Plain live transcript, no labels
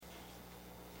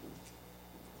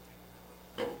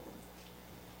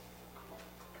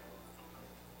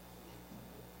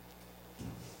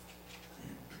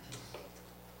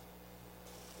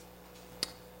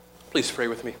Please pray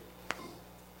with me.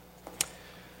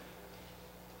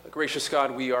 Gracious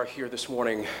God, we are here this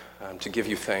morning to give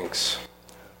you thanks.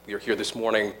 We are here this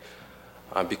morning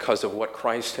because of what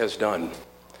Christ has done.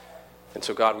 And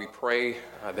so, God, we pray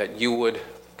that you would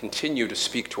continue to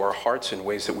speak to our hearts in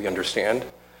ways that we understand.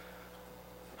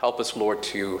 Help us, Lord,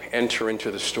 to enter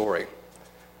into the story,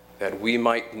 that we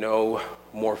might know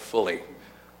more fully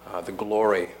the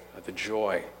glory, the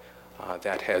joy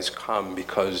that has come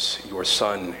because your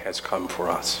Son has come for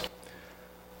us.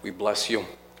 We bless you.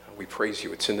 We praise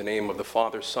you. It's in the name of the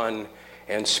Father, Son,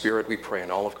 and Spirit we pray.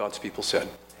 And all of God's people said,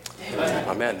 Amen.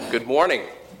 Amen. Good morning.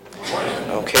 Good morning.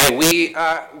 Okay,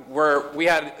 we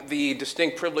had the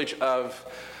distinct privilege of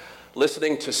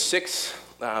listening to 6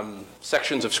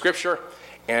 sections of Scripture,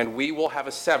 and we will have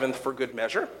a 7th for good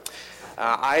measure.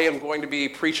 I am going to be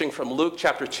preaching from Luke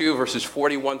chapter 2, verses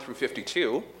 41 through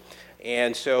 52.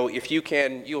 And so if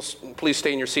you'll please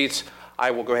stay in your seats. I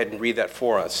will go ahead and read that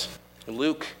for us.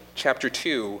 Luke chapter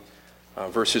 2,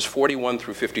 verses 41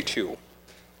 through 52.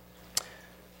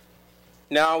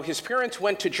 Now his parents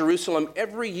went to Jerusalem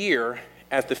every year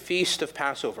at the feast of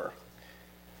Passover.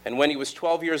 And when he was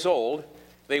 12 years old,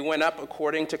 they went up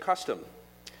according to custom.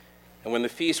 And when the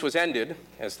feast was ended,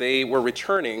 as they were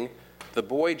returning, the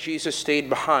boy Jesus stayed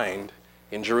behind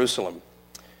in Jerusalem.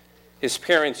 His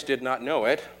parents did not know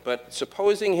it, but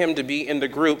supposing him to be in the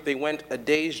group, they went a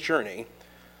day's journey.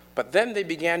 But then they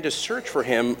began to search for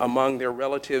him among their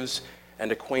relatives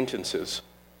and acquaintances.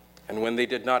 And when they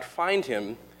did not find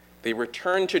him, they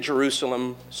returned to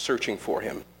Jerusalem searching for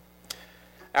him.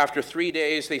 After 3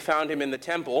 days, they found him in the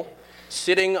temple,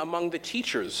 sitting among the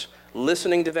teachers,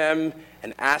 listening to them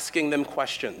and asking them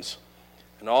questions.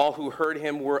 And all who heard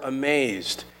him were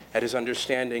amazed at his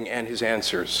understanding and his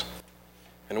answers.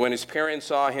 And when his parents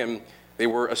saw him, they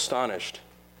were astonished.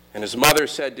 And his mother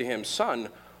said to him, "Son,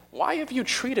 why have you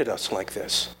treated us like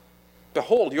this?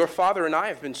 Behold, your father and I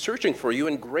have been searching for you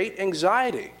in great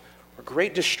anxiety or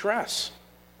great distress."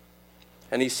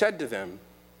 And he said to them,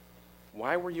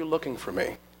 "Why were you looking for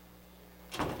me?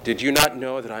 Did you not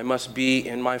know that I must be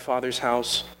in my father's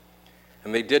house?"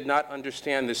 And they did not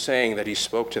understand the saying that he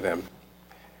spoke to them.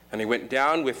 And he went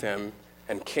down with them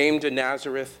and came to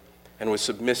Nazareth and was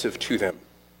submissive to them.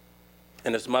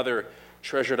 And his mother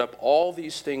treasured up all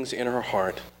these things in her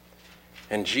heart.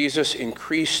 And Jesus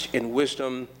increased in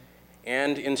wisdom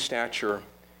and in stature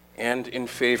and in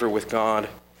favor with God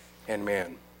and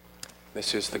man.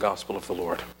 This is the gospel of the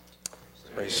Lord.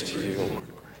 Praise to you, Lord.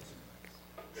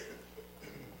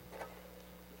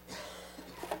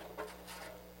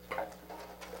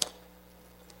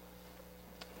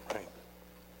 Right.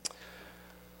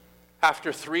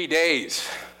 After 3 days,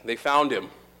 they found him.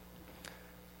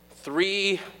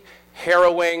 3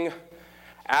 harrowing,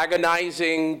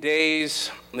 agonizing days,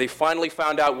 and they finally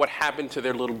found out what happened to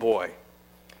their little boy.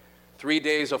 3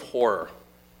 days of horror,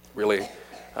 really.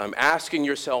 Asking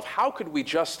yourself, how could we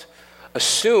just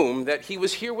assume that he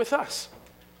was here with us?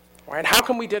 Right? How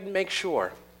come we didn't make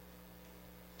sure?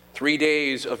 3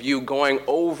 days of you going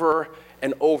over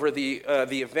and over the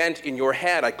event in your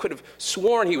head. I could have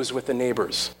sworn he was with the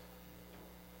neighbors.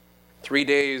 3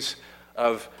 days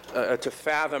of to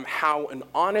fathom how an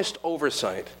honest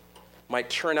oversight might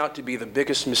turn out to be the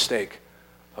biggest mistake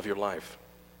of your life.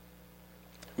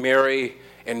 Mary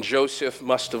and Joseph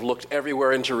must have looked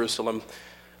everywhere in Jerusalem,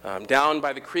 down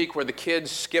by the creek where the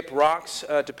kids skip rocks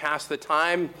to pass the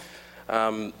time,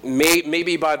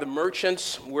 maybe by the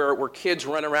merchants where kids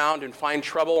run around and find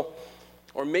trouble,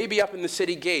 or maybe up in the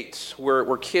city gates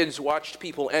where kids watched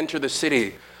people enter the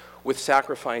city with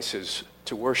sacrifices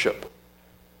to worship.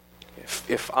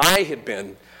 If I had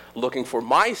been looking for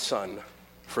my son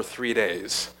for 3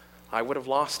 days, I would have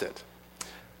lost it.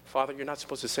 Father, you're not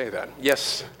supposed to say that.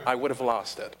 Yes, I would have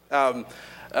lost it.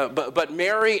 But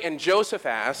Mary and Joseph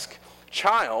ask,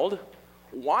 "Child,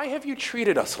 why have you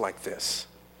treated us like this?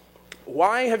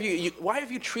 Why have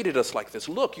you treated us like this?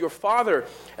 Look, your father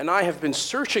and I have been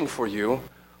searching for you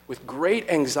with great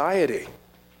anxiety."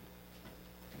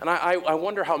 And I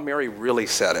wonder how Mary really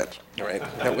said it, right?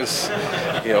 That was,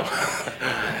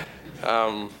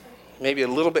 maybe a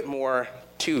little bit more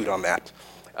toot on that.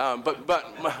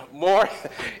 But more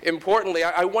importantly,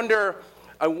 I wonder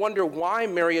why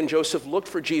Mary and Joseph looked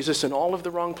for Jesus in all of the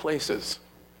wrong places.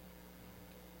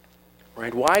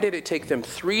 Right? Why did it take them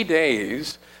 3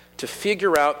 days to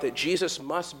figure out that Jesus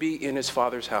must be in his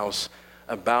Father's house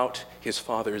about his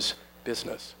Father's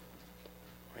business?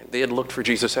 Right? They had looked for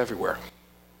Jesus everywhere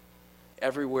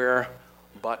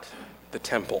but the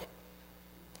temple.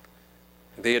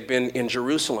 They had been in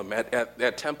Jerusalem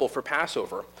at temple for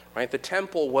Passover, right? The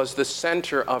temple was the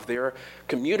center of their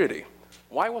community.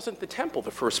 Why wasn't the temple the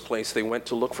first place they went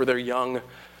to look for their young,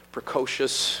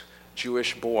 precocious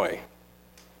Jewish boy?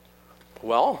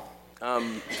 Well,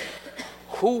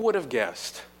 who would have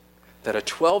guessed that a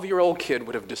 12-year-old kid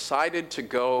would have decided to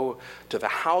go to the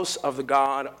house of the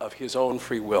God of his own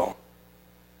free will?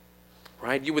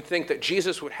 Right? You would think that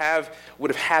Jesus would have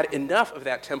had enough of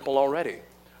that temple already.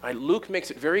 Right? Luke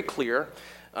makes it very clear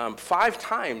 5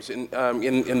 times in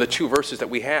the 2 verses that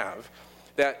we have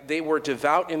that they were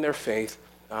devout in their faith,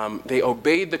 they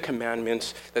obeyed the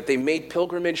commandments, that they made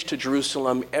pilgrimage to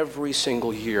Jerusalem every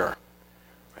single year.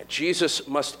 Right? Jesus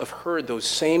must have heard those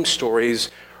same stories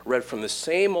read from the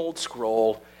same old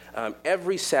scroll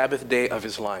every Sabbath day of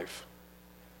his life.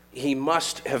 He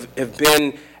must have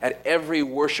been at every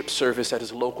worship service at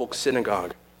his local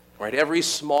synagogue, right? Every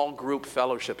small group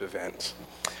fellowship event,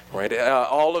 right?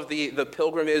 All of the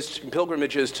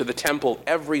pilgrimages to the temple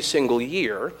every single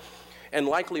year, and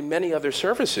likely many other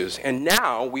services. And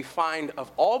now we find,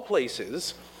 of all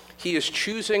places, he is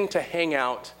choosing to hang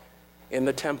out in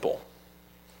the temple.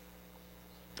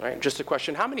 Right? Just a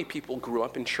question, how many people grew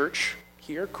up in church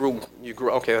here?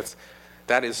 Okay,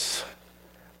 that is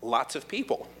lots of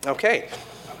people. Okay.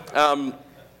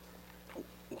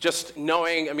 Just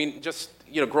knowing,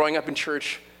 growing up in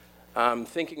church,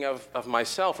 thinking of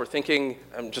myself, or thinking,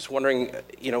 I'm just wondering,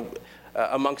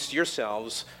 amongst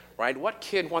yourselves, right? What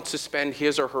kid wants to spend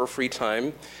his or her free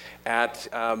time at,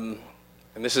 and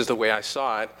this is the way I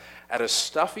saw it, at a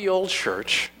stuffy old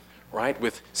church, right,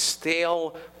 with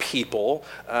stale people,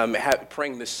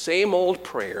 praying the same old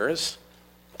prayers,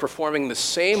 performing the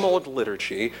same old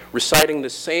liturgy, reciting the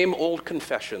same old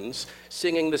confessions,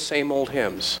 singing the same old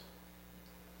hymns?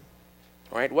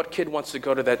 Right? What kid wants to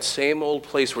go to that same old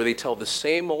place where they tell the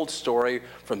same old story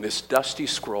from this dusty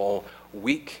scroll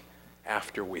week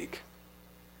after week?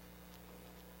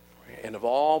 And of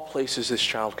all places this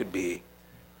child could be,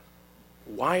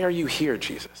 why are you here,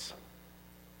 Jesus?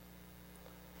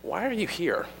 Why are you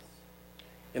here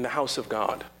in the house of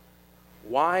God?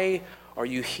 Why are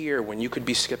you here when you could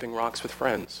be skipping rocks with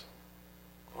friends?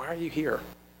 Why are you here?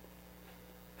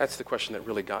 That's the question that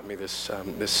really got me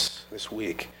this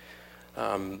week.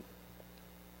 But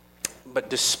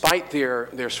despite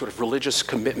their sort of religious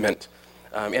commitment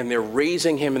and their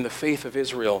raising him in the faith of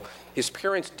Israel, his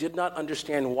parents did not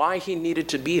understand why he needed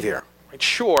to be there. Right?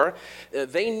 Sure,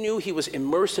 they knew he was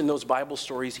immersed in those Bible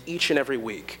stories each and every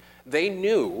week. They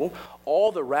knew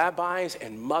all the rabbis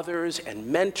and mothers and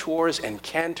mentors and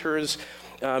cantors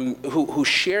who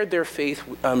shared their faith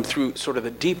through sort of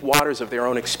the deep waters of their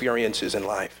own experiences in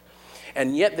life.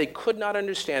 And yet they could not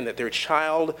understand that their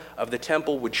child of the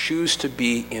temple would choose to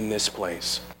be in this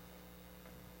place.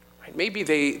 Right? Maybe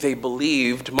they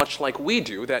believed, much like we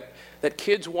do, that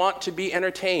kids want to be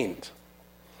entertained.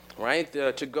 Right?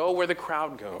 To go where the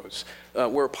crowd goes,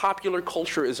 where popular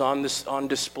culture is on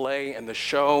display and the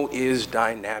show is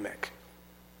dynamic.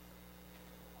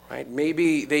 Right?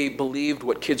 Maybe they believed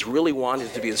what kids really want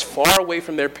is to be as far away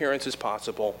from their parents as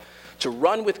possible, to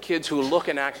run with kids who look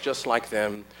and act just like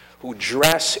them, who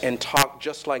dress and talk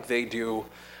just like they do,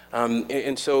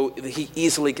 and so he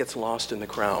easily gets lost in the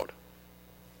crowd.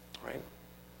 Right?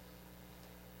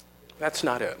 That's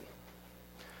not it.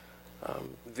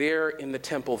 There in the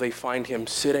temple, they find him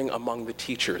sitting among the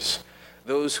teachers,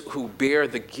 those who bear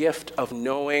the gift of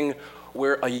knowing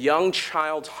where a young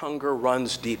child's hunger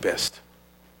runs deepest,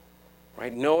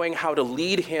 right? Knowing how to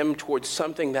lead him towards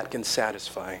something that can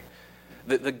satisfy.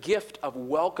 The gift of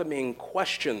welcoming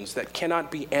questions that cannot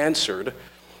be answered,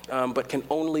 but can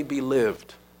only be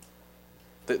lived.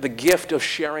 The gift of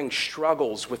sharing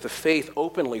struggles with the faith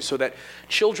openly so that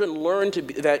children learn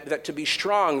that to be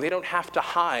strong, they don't have to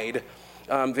hide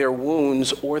their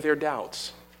wounds or their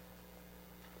doubts.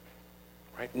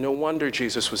 Right? No wonder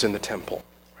Jesus was in the temple.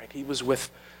 Right? He was with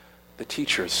the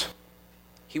teachers.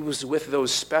 He was with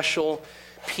those special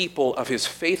people of his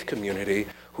faith community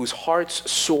whose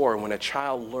hearts soar when a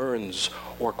child learns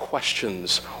or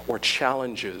questions or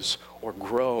challenges or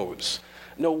grows.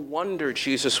 No wonder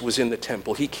Jesus was in the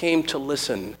temple. He came to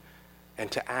listen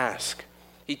and to ask.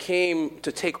 He came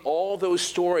to take all those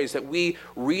stories that we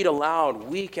read aloud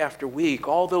week after week,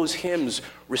 all those hymns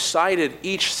recited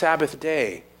each Sabbath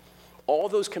day, all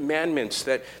those commandments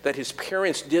that his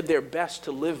parents did their best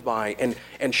to live by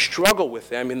and struggle with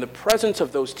them in the presence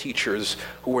of those teachers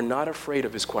who were not afraid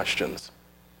of his questions,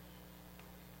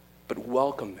 but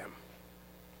welcome them.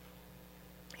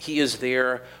 He is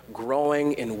there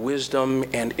growing in wisdom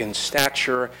and in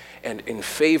stature and in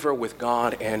favor with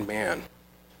God and man.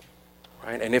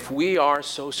 Right? And if we are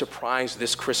so surprised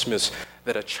this Christmas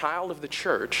that a child of the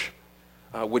church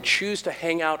would choose to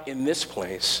hang out in this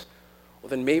place, well,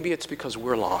 then maybe it's because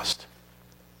we're lost.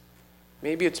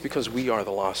 Maybe it's because we are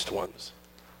the lost ones,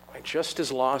 right? Just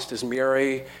as lost as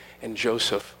Mary and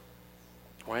Joseph,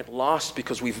 right? Lost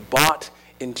because we've bought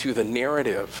into the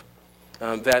narrative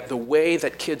that the way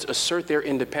that kids assert their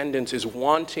independence is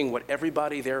wanting what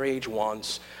everybody their age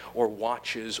wants or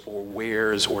watches or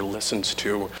wears or listens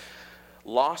to.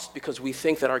 Lost because we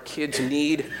think that our kids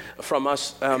need from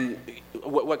us,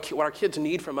 what our kids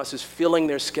need from us is filling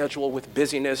their schedule with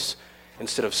busyness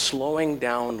instead of slowing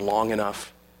down long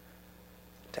enough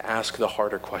to ask the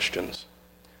harder questions.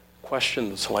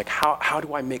 Questions like, how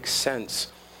do I make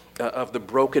sense of the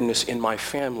brokenness in my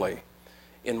family,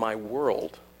 in my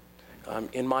world,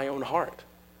 in my own heart?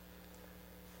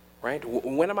 Right?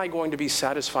 When am I going to be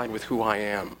satisfied with who I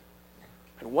am?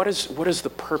 And what is the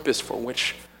purpose for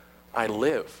which I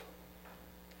live?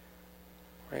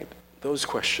 Right? Those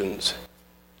questions.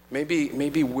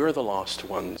 Maybe we're the lost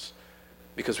ones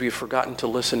because we've forgotten to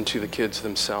listen to the kids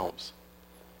themselves.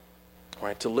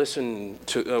 Right? To listen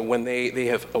to when they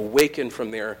have awakened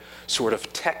from their sort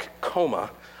of tech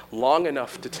coma long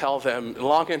enough to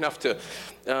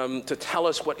tell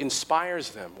us what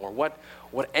inspires them or what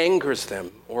angers them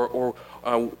or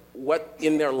what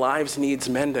in their lives needs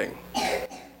mending.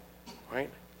 Right?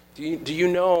 Do you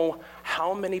know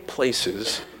how many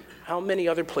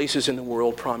other places in the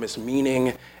world promise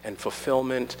meaning and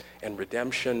fulfillment and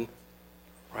redemption,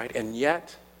 right? And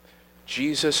yet,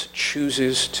 Jesus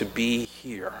chooses to be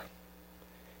here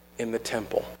in the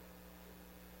temple,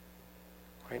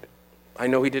 right? I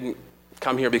know he didn't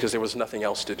come here because there was nothing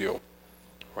else to do,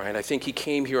 right? I think he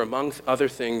came here, among other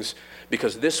things,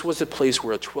 because this was a place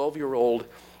where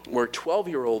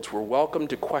 12-year-olds were welcome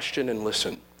to question and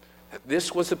listen.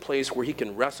 This was a place where he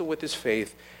can wrestle with his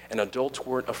faith, and adults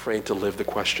weren't afraid to live the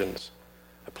questions.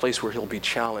 A place where he'll be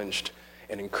challenged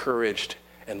and encouraged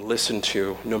and listened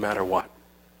to no matter what.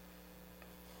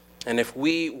 And if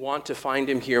we want to find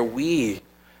him here, we,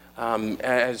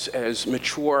 as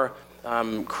mature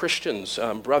Christians,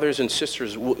 brothers and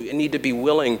sisters, need to be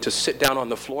willing to sit down on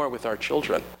the floor with our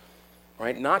children,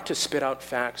 right? Not to spit out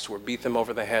facts or beat them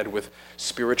over the head with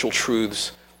spiritual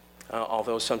truths,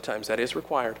 although sometimes that is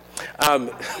required,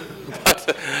 but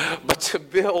to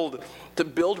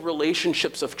build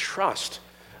relationships of trust,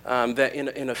 that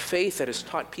in a faith that has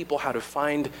taught people how to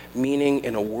find meaning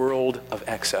in a world of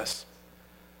excess,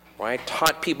 right?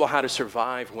 Taught people how to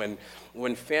survive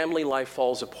when family life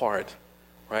falls apart,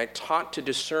 right? Taught to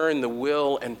discern the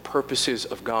will and purposes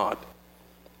of God.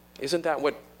 Isn't that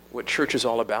what church is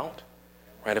all about?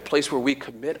 Right? A place where we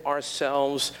commit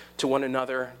ourselves to one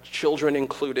another, children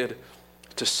included,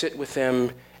 to sit with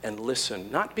them and listen,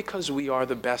 not because we are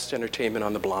the best entertainment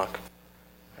on the block.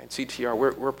 Right? CTR,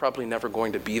 we're probably never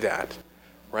going to be that,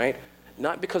 right?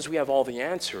 Not because we have all the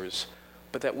answers,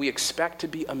 but that we expect to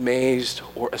be amazed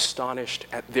or astonished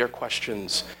at their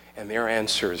questions and their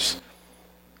answers.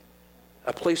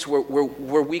 A place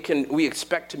where we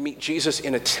expect to meet Jesus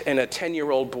in a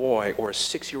 10-year-old boy or a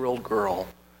 6-year-old girl.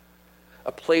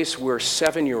 A place where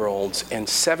 7-year-olds and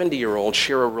 70-year-olds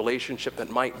share a relationship that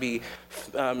might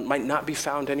not be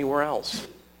found anywhere else.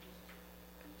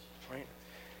 Right?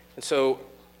 And so,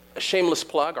 a shameless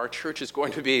plug: our church is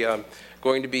going to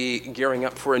be gearing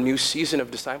up for a new season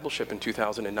of discipleship in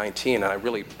 2019, and I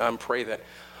really pray that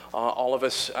all of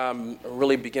us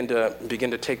really begin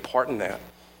to take part in that.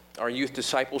 Our youth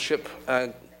discipleship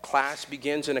class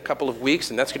begins in a couple of weeks,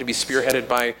 and that's going to be spearheaded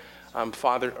by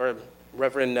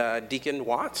Reverend Deacon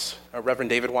Watts, Reverend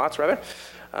David Watts, rather.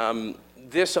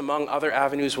 This, among other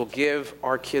avenues, will give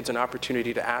our kids an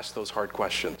opportunity to ask those hard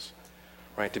questions,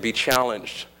 right? To be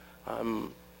challenged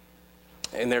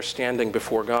in their standing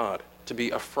before God, to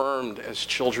be affirmed as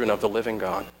children of the living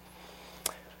God.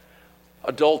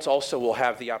 Adults also will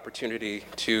have the opportunity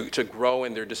to grow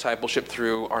in their discipleship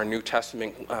through our New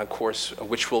Testament course,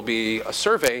 which will be a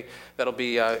survey that'll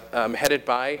be headed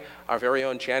by our very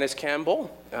own Janice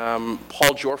Campbell,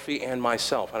 Paul Jorfy, and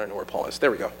myself. I don't know where Paul is. There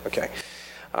we go. Okay.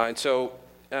 And so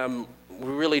we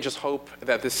really just hope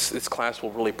that this class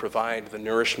will really provide the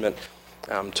nourishment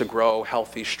to grow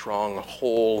healthy, strong,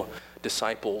 whole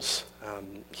disciples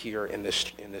here in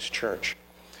this church.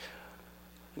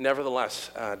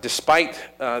 Nevertheless, despite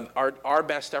our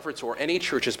best efforts or any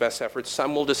church's best efforts,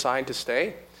 some will decide to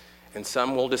stay and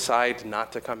some will decide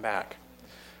not to come back,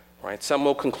 right? Some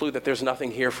will conclude that there's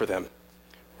nothing here for them,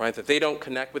 right? That they don't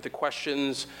connect with the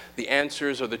questions, the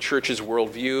answers, or the church's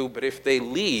worldview. But if they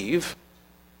leave,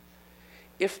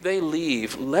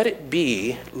 let it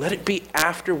be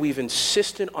after we've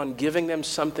insisted on giving them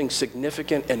something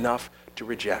significant enough to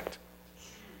reject.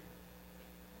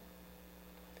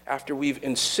 after we've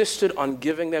insisted on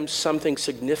giving them something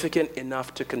significant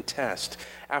enough to contest,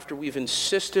 after we've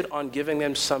insisted on giving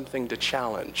them something to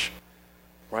challenge,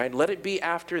 right? Let it be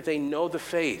after they know the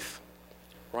faith,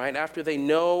 right? After they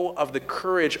know of the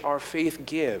courage our faith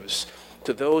gives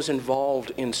to those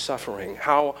involved in suffering,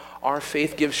 how our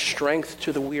faith gives strength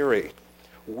to the weary,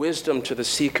 wisdom to the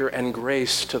seeker, and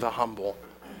grace to the humble.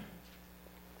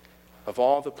 Of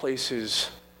all the places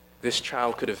this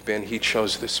child could have been, he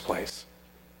chose this place.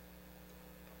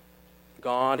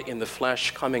 God in the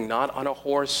flesh, coming not on a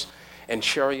horse and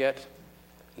chariot,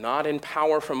 not in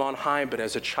power from on high, but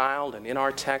as a child, and in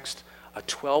our text, a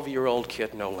 12-year-old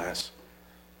kid no less,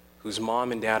 whose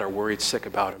mom and dad are worried sick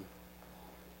about him,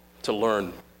 to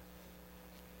learn.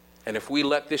 And if we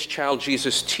let this child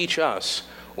Jesus teach us,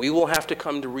 we will have to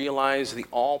come to realize the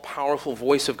all-powerful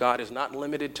voice of God is not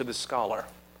limited to the scholar,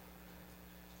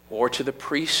 or to the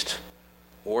priest,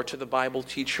 or to the Bible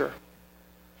teacher.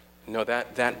 No,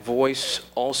 that voice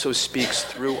also speaks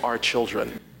through our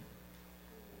children.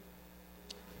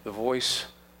 The voice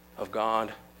of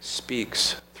God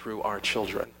speaks through our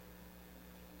children.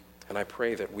 And I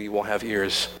pray that we will have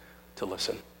ears to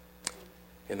listen.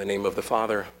 In the name of the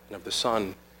Father, and of the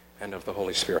Son, and of the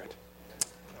Holy Spirit.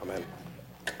 Amen.